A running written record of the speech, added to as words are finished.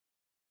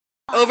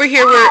Over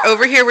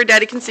here where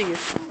Daddy can see you.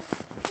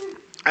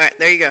 All right,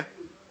 there you go.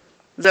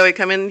 Zoe,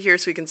 come in here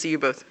so we can see you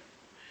both.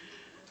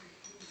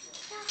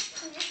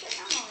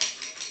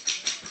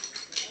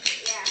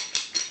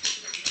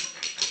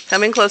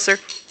 Come in closer.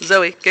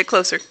 Zoe, get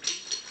closer.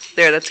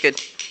 There, that's good.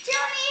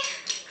 Johnny,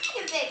 make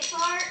a big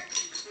fart.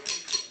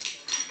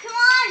 Come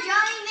on,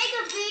 Johnny, make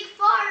a big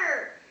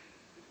fart.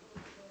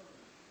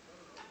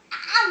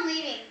 I'm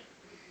leaving.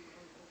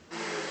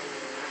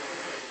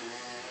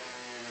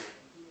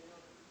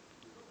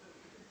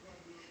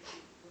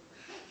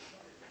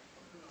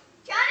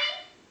 Johnny,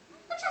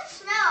 what's that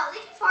smell?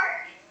 Did you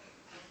fart?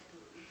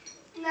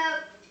 No.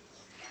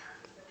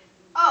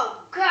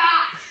 Oh,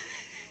 God.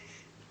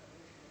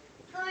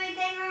 So we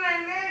can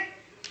remember.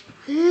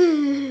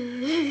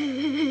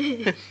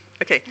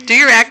 Okay,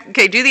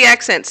 do the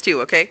accents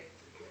too, okay?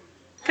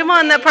 Come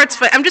on, that part's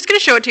fine. I'm just going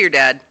to show it to your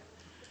dad.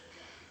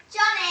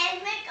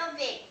 Johnny, make a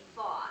big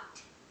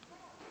fart.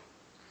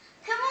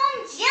 Come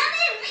on,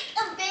 Johnny, make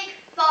a big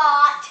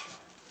fart.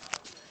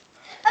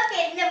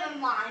 Okay, never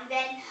mind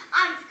then.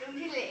 I'm just going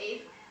to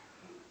leave.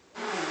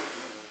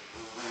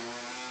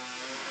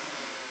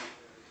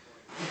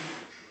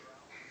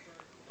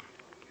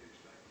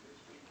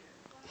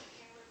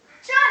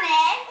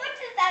 Johnny, what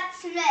does that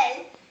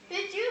smell?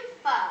 Did you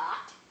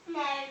fart?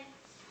 No.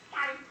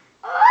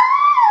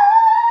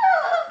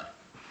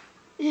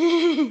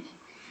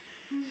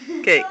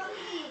 Okay,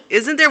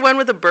 isn't there one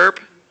with a burp?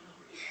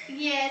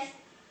 Yes.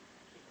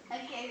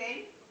 Okay,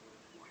 ready?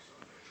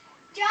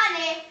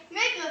 Johnny,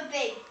 make a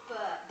big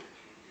burp.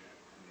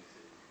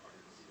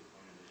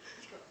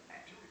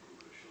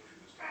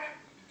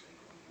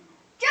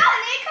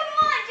 Johnny, come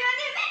on,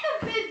 Johnny, make a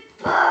big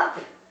burp.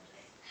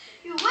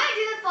 You want to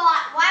do the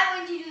fart, why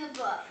wouldn't you do the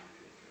burp?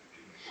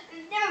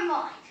 Never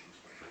mind.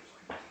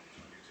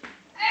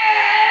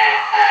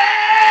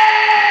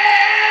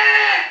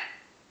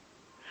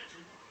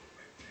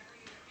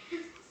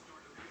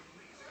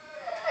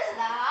 What's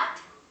that?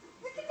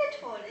 Look at the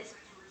tortoise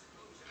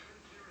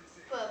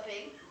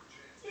burping.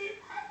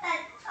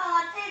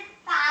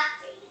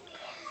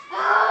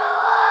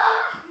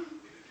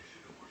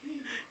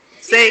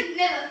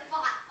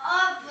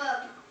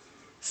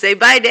 Say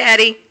bye,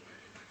 Daddy.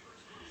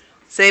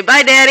 Say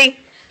bye, Daddy.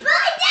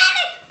 Bye,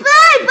 Daddy.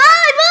 Bye,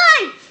 bye,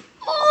 bye.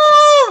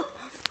 Oh,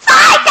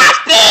 bye,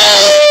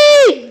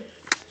 Daddy.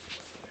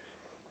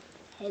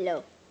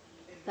 Hello.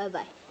 Bye,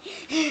 bye.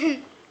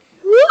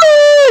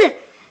 Woo!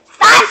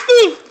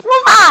 Thirsty.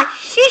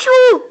 Shishu.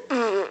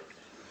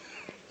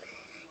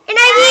 And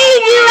I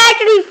need you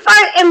actually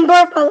fart and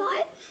burp a lot.